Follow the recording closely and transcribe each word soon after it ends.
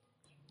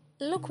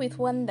Look with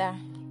wonder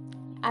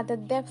at the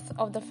depth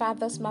of the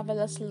Father's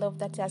marvelous love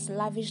that He has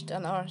lavished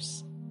on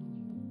us.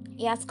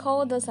 He has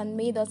called us and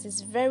made us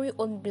His very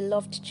own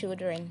beloved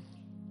children.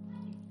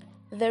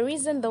 The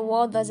reason the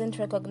world doesn't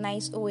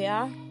recognize who we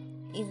are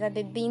is that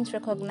they didn't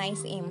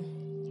recognize Him.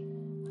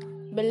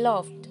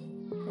 Beloved,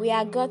 we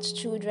are God's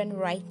children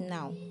right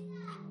now.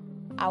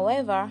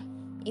 However,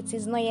 it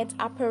is not yet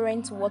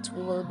apparent what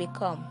we will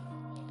become.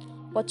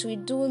 But we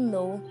do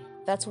know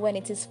that when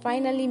it is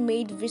finally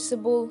made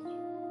visible,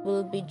 we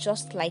will be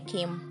just like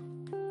Him,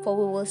 for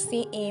we will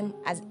see Him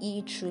as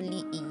He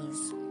truly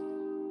is.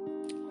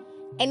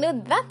 I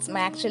know that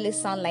might actually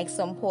sound like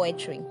some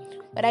poetry,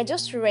 but I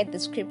just read the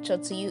scripture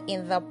to you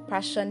in the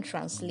Passion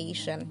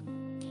Translation.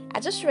 I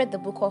just read the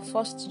book of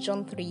 1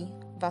 John 3,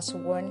 verse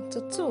 1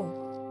 to 2.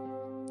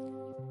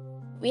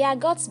 We are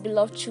God's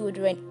beloved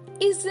children.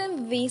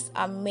 Isn't this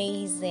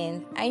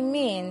amazing?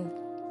 And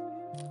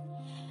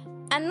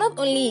not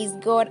only is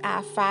God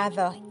our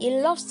Father, He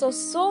loves us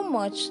so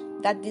much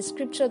that the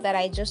scripture that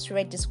I just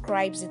read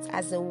describes it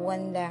as a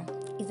wonder.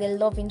 He's a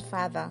loving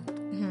Father.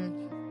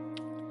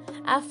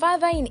 Our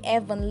Father in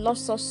heaven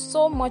loves us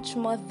so much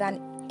more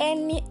than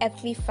any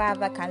earthly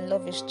father can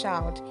love his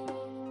child.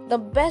 The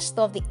best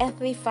of the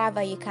earthly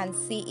father you can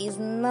see is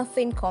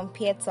nothing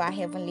compared to our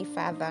Heavenly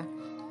Father.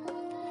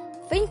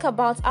 Think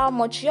about how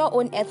much your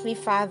own earthly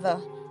father,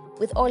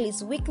 with all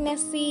his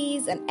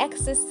weaknesses and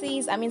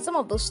excesses, some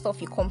of those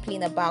stuff you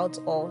complain about,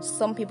 or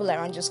some people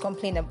around just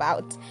complain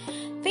about.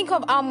 Think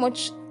of how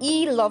much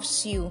he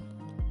loves you.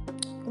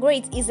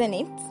 Great, isn't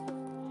it?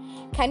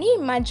 Can you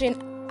imagine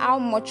how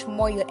much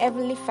more your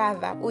Heavenly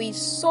Father, who is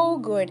so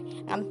good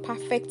and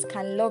perfect,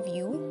 can love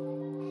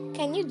you?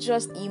 Can you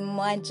just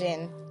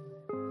imagine?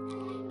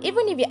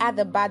 Even if you had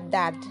a bad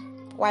dad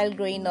while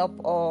growing up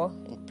or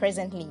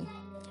presently,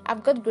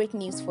 I've got great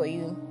news for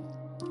you.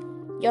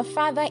 Your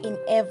Father in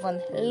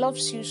heaven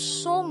loves you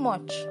so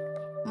much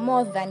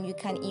more than you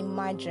can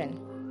imagine.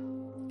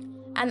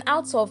 And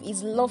out of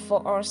His love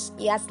for us,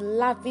 He has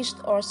lavished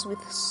us with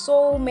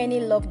so many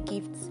love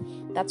gifts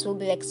that we'll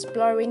be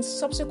exploring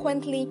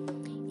subsequently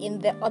in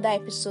the other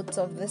episodes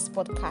of this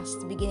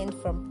podcast beginning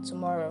from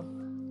tomorrow.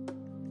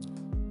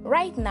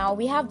 Right now,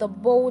 we have the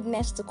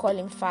boldness to call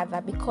Him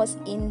Father because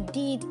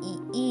indeed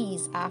He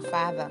is our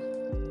Father.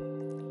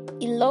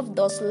 He loved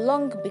us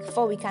long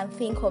before we can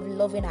think of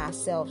loving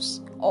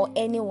ourselves or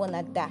anyone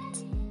at that.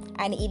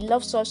 And He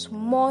loves us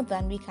more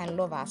than we can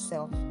love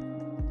ourselves.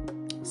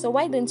 So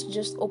why don't you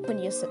just open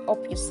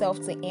up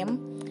yourself to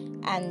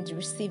Him and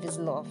receive His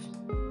love?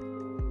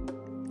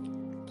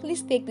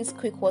 Please take this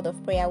quick word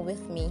of prayer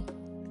with me.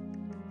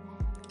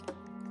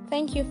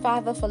 Thank you,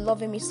 Father, for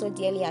loving me so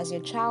dearly as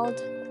your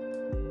child.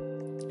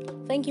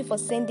 Thank you for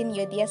sending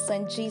your dear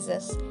Son,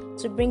 Jesus,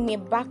 to bring me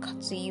back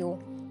to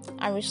you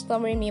and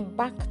restoring me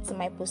back to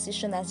my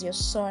position as your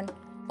son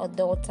or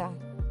daughter.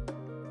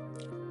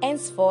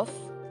 Henceforth,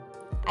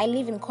 I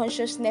live in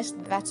consciousness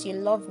that you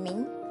love me,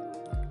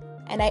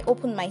 and I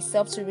open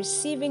myself to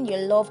receiving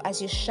your love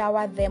as you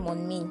shower them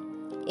on me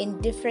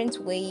in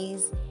different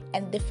ways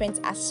and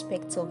different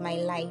aspects of my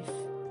life.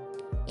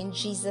 In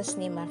Jesus'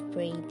 name I've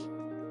prayed.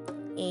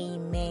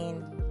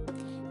 Amen.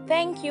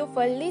 Thank you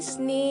for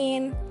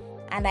listening,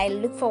 and I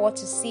look forward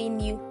to seeing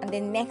you on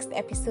the next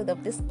episode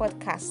of this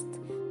podcast.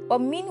 But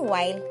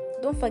meanwhile,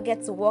 don't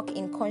forget to walk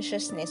in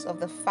consciousness of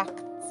the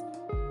fact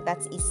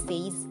that He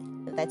says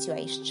that you are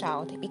His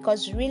child,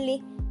 because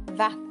really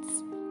that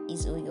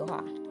is who you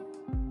are.